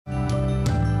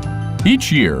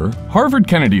Each year, Harvard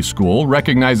Kennedy School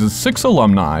recognizes 6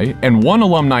 alumni and 1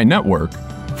 alumni network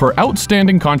for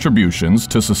outstanding contributions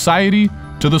to society,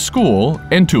 to the school,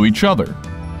 and to each other.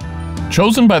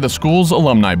 Chosen by the school's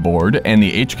alumni board and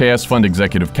the HKS Fund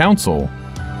Executive Council,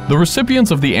 the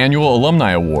recipients of the annual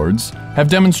Alumni Awards have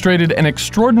demonstrated an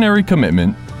extraordinary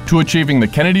commitment to achieving the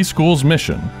Kennedy School's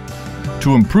mission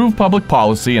to improve public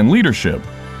policy and leadership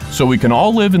so we can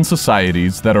all live in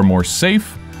societies that are more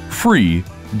safe, free,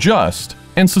 just,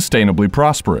 and sustainably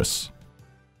prosperous.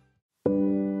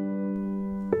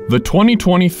 The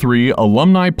 2023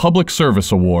 Alumni Public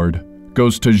Service Award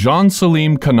goes to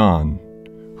Jean-Sélim Kanaan,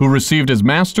 who received his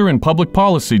Master in Public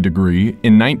Policy degree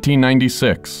in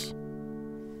 1996.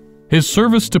 His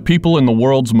service to people in the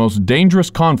world's most dangerous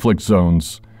conflict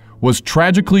zones was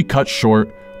tragically cut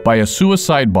short by a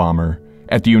suicide bomber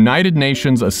at the United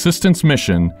Nations Assistance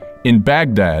Mission in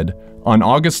Baghdad on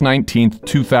August 19,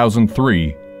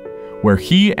 2003, where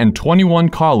he and 21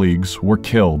 colleagues were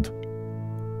killed.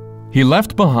 He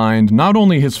left behind not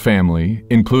only his family,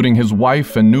 including his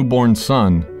wife and newborn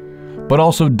son, but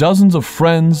also dozens of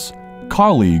friends,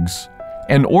 colleagues,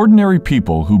 and ordinary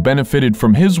people who benefited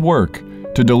from his work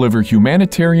to deliver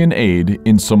humanitarian aid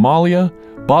in Somalia,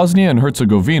 Bosnia and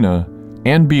Herzegovina,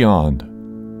 and beyond.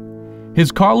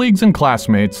 His colleagues and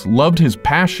classmates loved his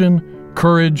passion,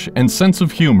 courage, and sense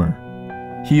of humor.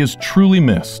 He is truly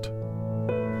missed.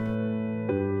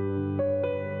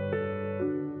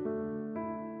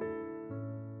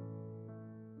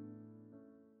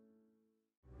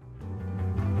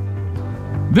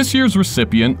 This year's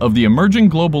recipient of the Emerging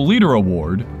Global Leader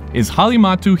Award is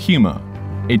Halimatou Hima,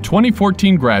 a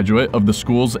 2014 graduate of the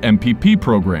school's MPP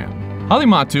program.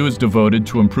 Halimatou is devoted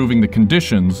to improving the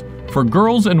conditions for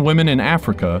girls and women in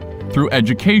Africa through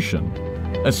education,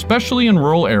 especially in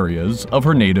rural areas of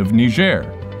her native Niger.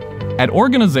 At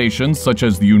organizations such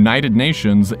as the United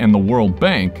Nations and the World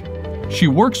Bank, she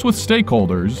works with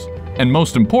stakeholders, and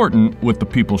most important, with the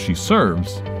people she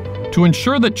serves, to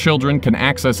ensure that children can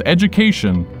access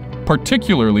education,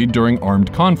 particularly during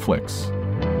armed conflicts.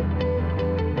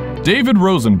 David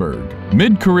Rosenberg,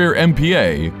 mid-career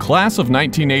MPA, class of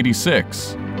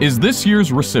 1986, is this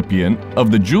year's recipient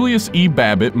of the Julius E.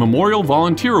 Babbitt Memorial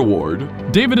Volunteer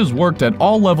Award. David has worked at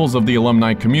all levels of the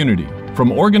alumni community, from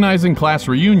organizing class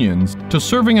reunions to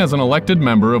serving as an elected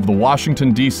member of the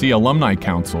Washington, D.C. Alumni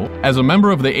Council, as a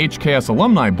member of the HKS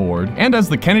Alumni Board, and as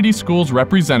the Kennedy School's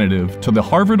representative to the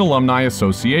Harvard Alumni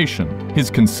Association. His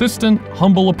consistent,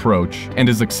 humble approach and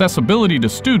his accessibility to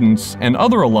students and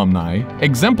other alumni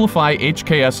exemplify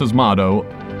HKS's motto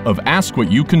of "Ask what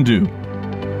you can do."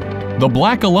 The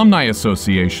Black Alumni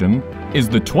Association is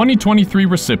the 2023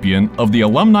 recipient of the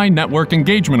Alumni Network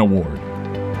Engagement Award.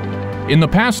 In the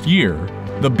past year,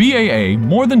 the BAA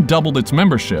more than doubled its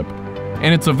membership,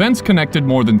 and its events connected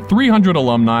more than 300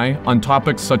 alumni on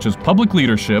topics such as public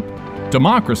leadership,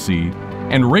 democracy,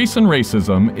 and race and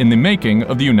racism in the making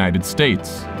of the United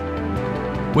States.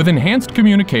 With enhanced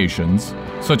communications,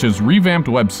 such as revamped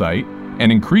website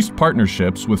and increased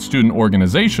partnerships with student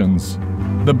organizations,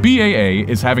 the BAA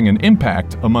is having an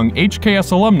impact among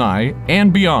HKS alumni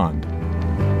and beyond.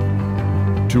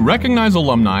 To recognize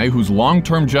alumni whose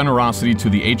long-term generosity to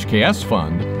the HKS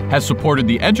Fund has supported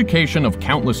the education of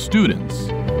countless students,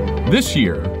 this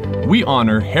year we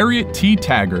honor Harriett T.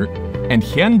 Taggart and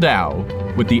Hien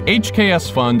with the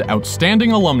HKS Fund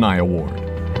Outstanding Alumni Award.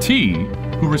 T,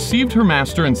 who received her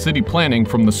Master in City Planning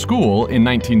from the school in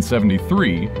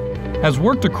 1973, has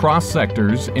worked across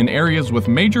sectors in areas with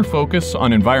major focus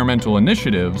on environmental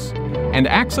initiatives and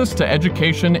access to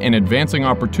education and advancing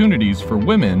opportunities for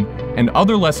women and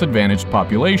other less advantaged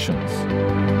populations.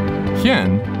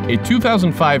 Hien, a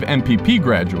 2005 MPP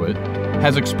graduate,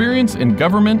 has experience in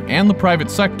government and the private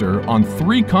sector on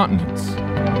 3 continents.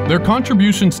 Their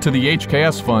contributions to the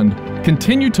HKS Fund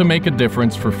continue to make a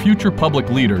difference for future public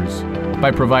leaders by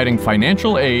providing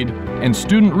financial aid and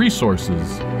student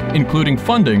resources, including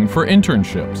funding for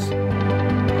internships.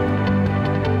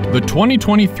 The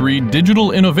 2023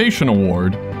 Digital Innovation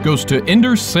Award goes to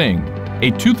Inder Singh, a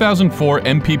 2004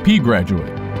 MPP graduate.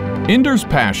 Inder's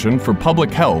passion for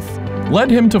public health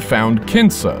led him to found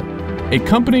Kinsa, a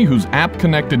company whose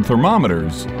app-connected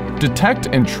thermometers detect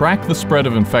and track the spread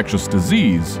of infectious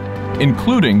disease,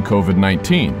 including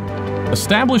COVID-19.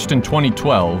 Established in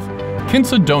 2012,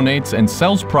 Kinsa donates and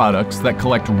sells products that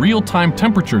collect real-time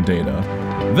temperature data,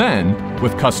 then,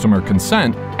 with customer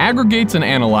consent, aggregates and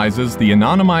analyzes the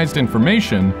anonymized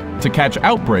information to catch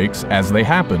outbreaks as they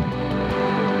happen.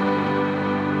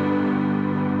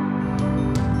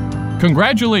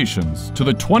 Congratulations to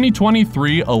the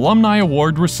 2023 Alumni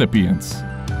Award recipients.